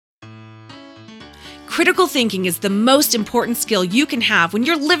Critical thinking is the most important skill you can have when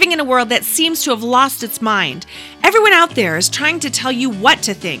you're living in a world that seems to have lost its mind. Everyone out there is trying to tell you what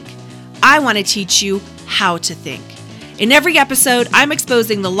to think. I want to teach you how to think. In every episode, I'm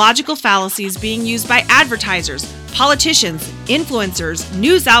exposing the logical fallacies being used by advertisers, politicians, influencers,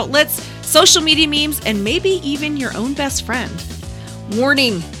 news outlets, social media memes, and maybe even your own best friend.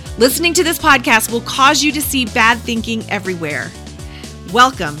 Warning, listening to this podcast will cause you to see bad thinking everywhere.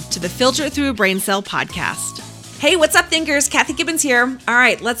 Welcome to the Filter Through a Brain Cell podcast. Hey, what's up, thinkers? Kathy Gibbons here. All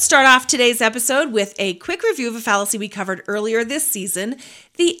right, let's start off today's episode with a quick review of a fallacy we covered earlier this season,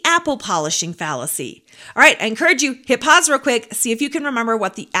 the apple polishing fallacy. All right, I encourage you, hit pause real quick, see if you can remember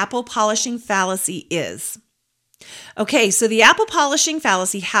what the apple polishing fallacy is. Okay, so the apple polishing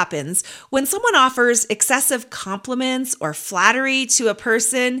fallacy happens when someone offers excessive compliments or flattery to a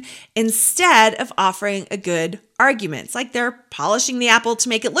person instead of offering a good argument. It's like they're polishing the apple to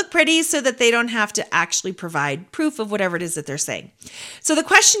make it look pretty so that they don't have to actually provide proof of whatever it is that they're saying. So the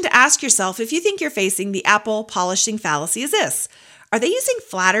question to ask yourself if you think you're facing the apple polishing fallacy is this: are they using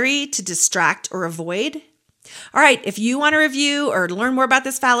flattery to distract or avoid? All right, if you want to review or learn more about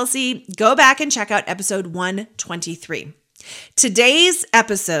this fallacy, go back and check out episode 123. Today's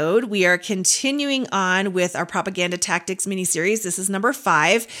episode, we are continuing on with our Propaganda Tactics miniseries. This is number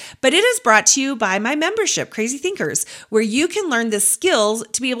 5, but it is brought to you by my membership, Crazy Thinkers, where you can learn the skills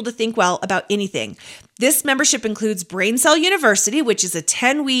to be able to think well about anything. This membership includes Brain Cell University, which is a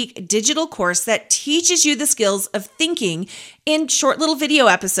 10-week digital course that teaches you the skills of thinking in short little video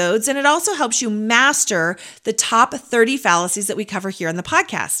episodes, and it also helps you master the top 30 fallacies that we cover here on the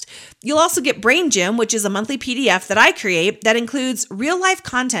podcast. You'll also get Brain Gym, which is a monthly PDF that I create that includes real-life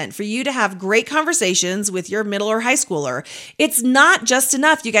content for you to have great conversations with your middle or high schooler. It's not just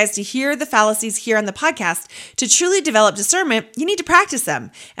enough, you guys, to hear the fallacies here on the podcast. To truly develop discernment, you need to practice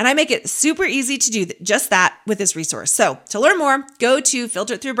them, and I make it super easy to do just that with this resource. So to learn more, go to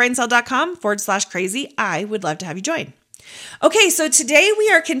filteredthroughbraincell.com/crazy. I would love to have you join. Okay, so today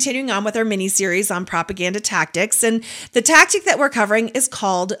we are continuing on with our mini-series on propaganda tactics, and the tactic that we're covering is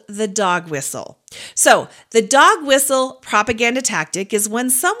called the dog whistle. So the dog whistle propaganda tactic is when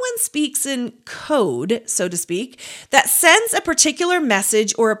someone speaks in code, so to speak, that sends a particular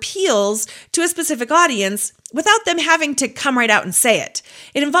message or appeals to a specific audience without them having to come right out and say it.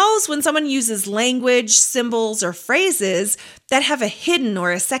 It involves when someone uses language, symbols, or phrases that have a hidden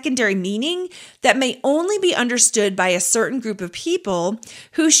or a secondary meaning that may only be understood by a certain group of people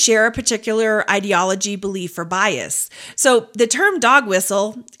who share a particular ideology, belief, or bias. So the term dog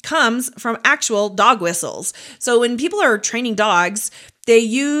whistle comes from actual dog whistles. So when people are training dogs, they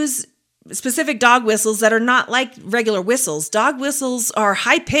use specific dog whistles that are not like regular whistles. Dog whistles are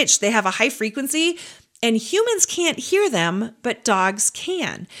high-pitched. They have a high frequency, and humans can't hear them, but dogs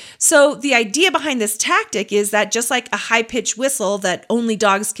can. So the idea behind this tactic is that just like a high-pitched whistle that only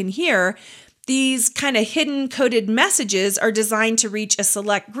dogs can hear, these kind of hidden coded messages are designed to reach a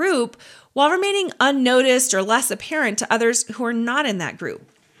select group while remaining unnoticed or less apparent to others who are not in that group.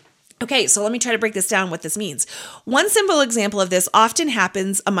 Okay, so let me try to break this down, what this means. One simple example of this often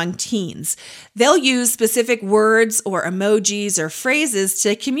happens among teens. They'll use specific words or emojis or phrases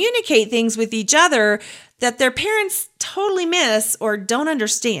to communicate things with each other that their parents totally miss or don't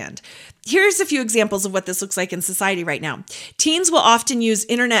understand. Here's a few examples of what this looks like in society right now. Teens will often use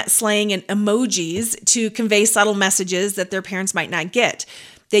internet slang and emojis to convey subtle messages that their parents might not get.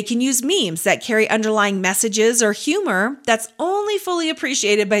 They can use memes that carry underlying messages or humor that's only fully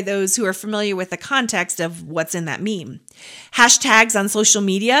appreciated by those who are familiar with the context of what's in that meme. Hashtags on social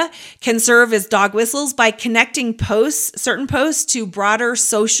media can serve as dog whistles by connecting certain posts to broader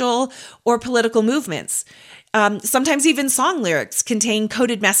social or political movements. Sometimes even song lyrics contain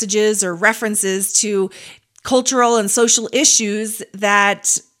coded messages or references to cultural and social issues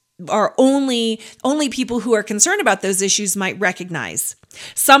that are only people who are concerned about those issues might recognize.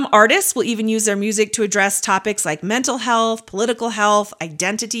 Some artists will even use their music to address topics like mental health, political health,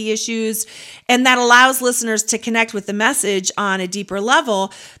 identity issues, and that allows listeners to connect with the message on a deeper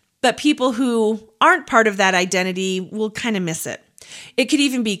level, but people who aren't part of that identity will kind of miss it. It could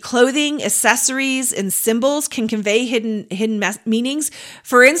even be clothing, accessories, and symbols can convey hidden meanings.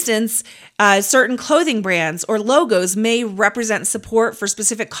 For instance, certain clothing brands or logos may represent support for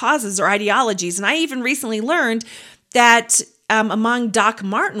specific causes or ideologies. And I even recently learned that among Doc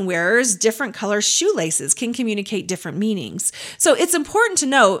Marten wearers, different color shoelaces can communicate different meanings. So it's important to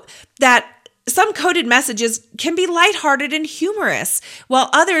note that some coded messages can be lighthearted and humorous, while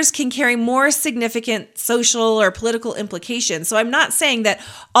others can carry more significant social or political implications. So I'm not saying that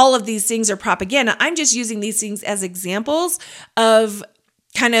all of these things are propaganda. I'm just using these things as examples of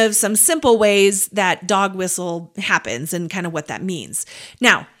kind of some simple ways that dog whistle happens and kind of what that means.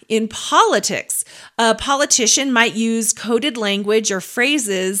 Now, in politics, a politician might use coded language or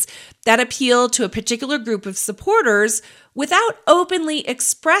phrases that appeal to a particular group of supporters without openly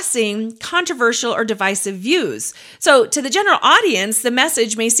expressing controversial or divisive views. So to the general audience, the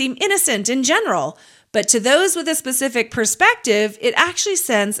message may seem innocent in general, but to those with a specific perspective, it actually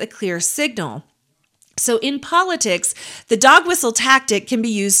sends a clear signal. So in politics, the dog whistle tactic can be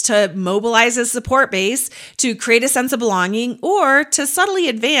used to mobilize a support base, to create a sense of belonging, or to subtly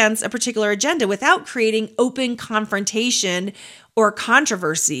advance a particular agenda without creating open confrontation or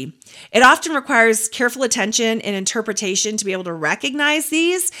controversy. It often requires careful attention and interpretation to be able to recognize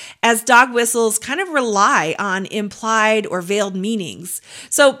these, as dog whistles kind of rely on implied or veiled meanings.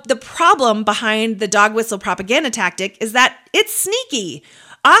 So the problem behind the dog whistle propaganda tactic is that it's sneaky.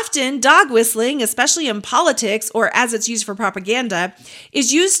 Often, dog whistling, especially in politics or as it's used for propaganda,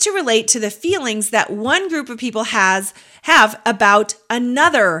 is used to relate to the feelings that one group of people have about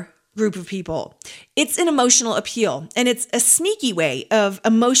another group of people. It's an emotional appeal, and it's a sneaky way of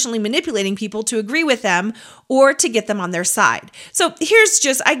emotionally manipulating people to agree with them or to get them on their side. So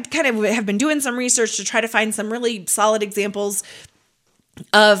I kind of have been doing some research to try to find some really solid examples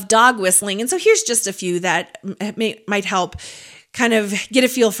of dog whistling. And so here's just a few that might help kind of get a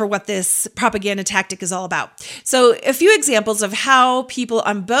feel for what this propaganda tactic is all about. So a few examples of how people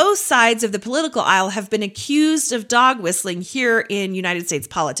on both sides of the political aisle have been accused of dog whistling here in United States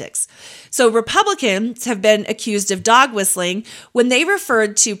politics. So Republicans have been accused of dog whistling when they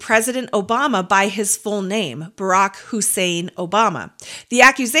referred to President Obama by his full name, Barack Hussein Obama. The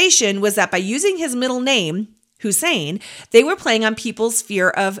accusation was that by using his middle name, Hussein, they were playing on people's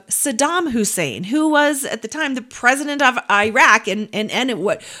fear of Saddam Hussein, who was at the time the president of Iraq and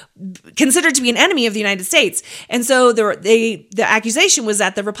what considered to be an enemy of the United States. And so the accusation was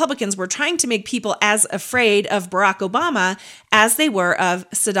that the Republicans were trying to make people as afraid of Barack Obama as they were of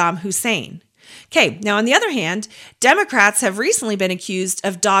Saddam Hussein. Okay, now on the other hand, Democrats have recently been accused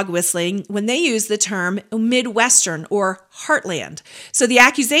of dog whistling when they use the term Midwestern or Heartland. So the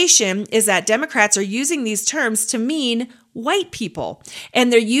accusation is that Democrats are using these terms to mean white people,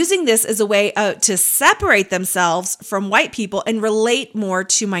 and they're using this as a way to separate themselves from white people and relate more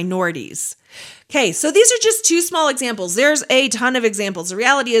to minorities. Okay, so these are just two small examples. There's a ton of examples. The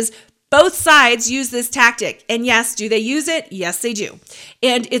reality is, both sides use this tactic. And yes, do they use it? Yes, they do.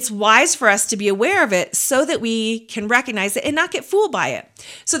 And it's wise for us to be aware of it so that we can recognize it and not get fooled by it.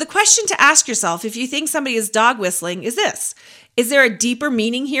 So the question to ask yourself, if you think somebody is dog whistling, is this: is there a deeper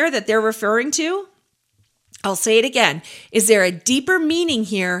meaning here that they're referring to? I'll say it again. Is there a deeper meaning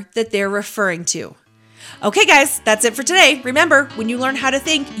here that they're referring to? Okay, guys, that's it for today. Remember, when you learn how to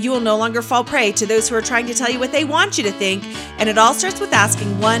think, you will no longer fall prey to those who are trying to tell you what they want you to think. And it all starts with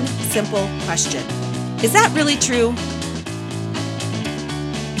asking one simple question. Is that really true?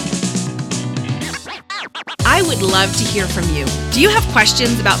 I would love to hear from you. Do you have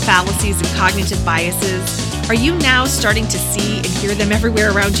questions about fallacies and cognitive biases? Are you now starting to see and hear them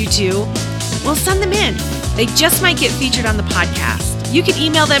everywhere around you too? Well, send them in. They just might get featured on the podcast. You can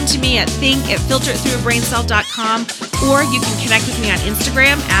email them to me at think@filteritthroughabraincell.com, or you can connect with me on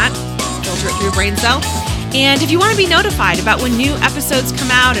Instagram at filteritthroughabraincell. And if you want to be notified about when new episodes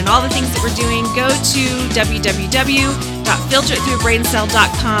come out and all the things that we're doing, go to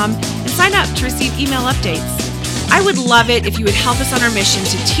www.filteritthroughabraincell.com and sign up to receive email updates. I would love it if you would help us on our mission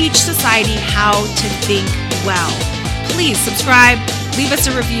to teach society how to think well. Please subscribe, leave us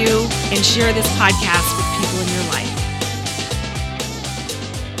a review, and share this podcast with people in your life.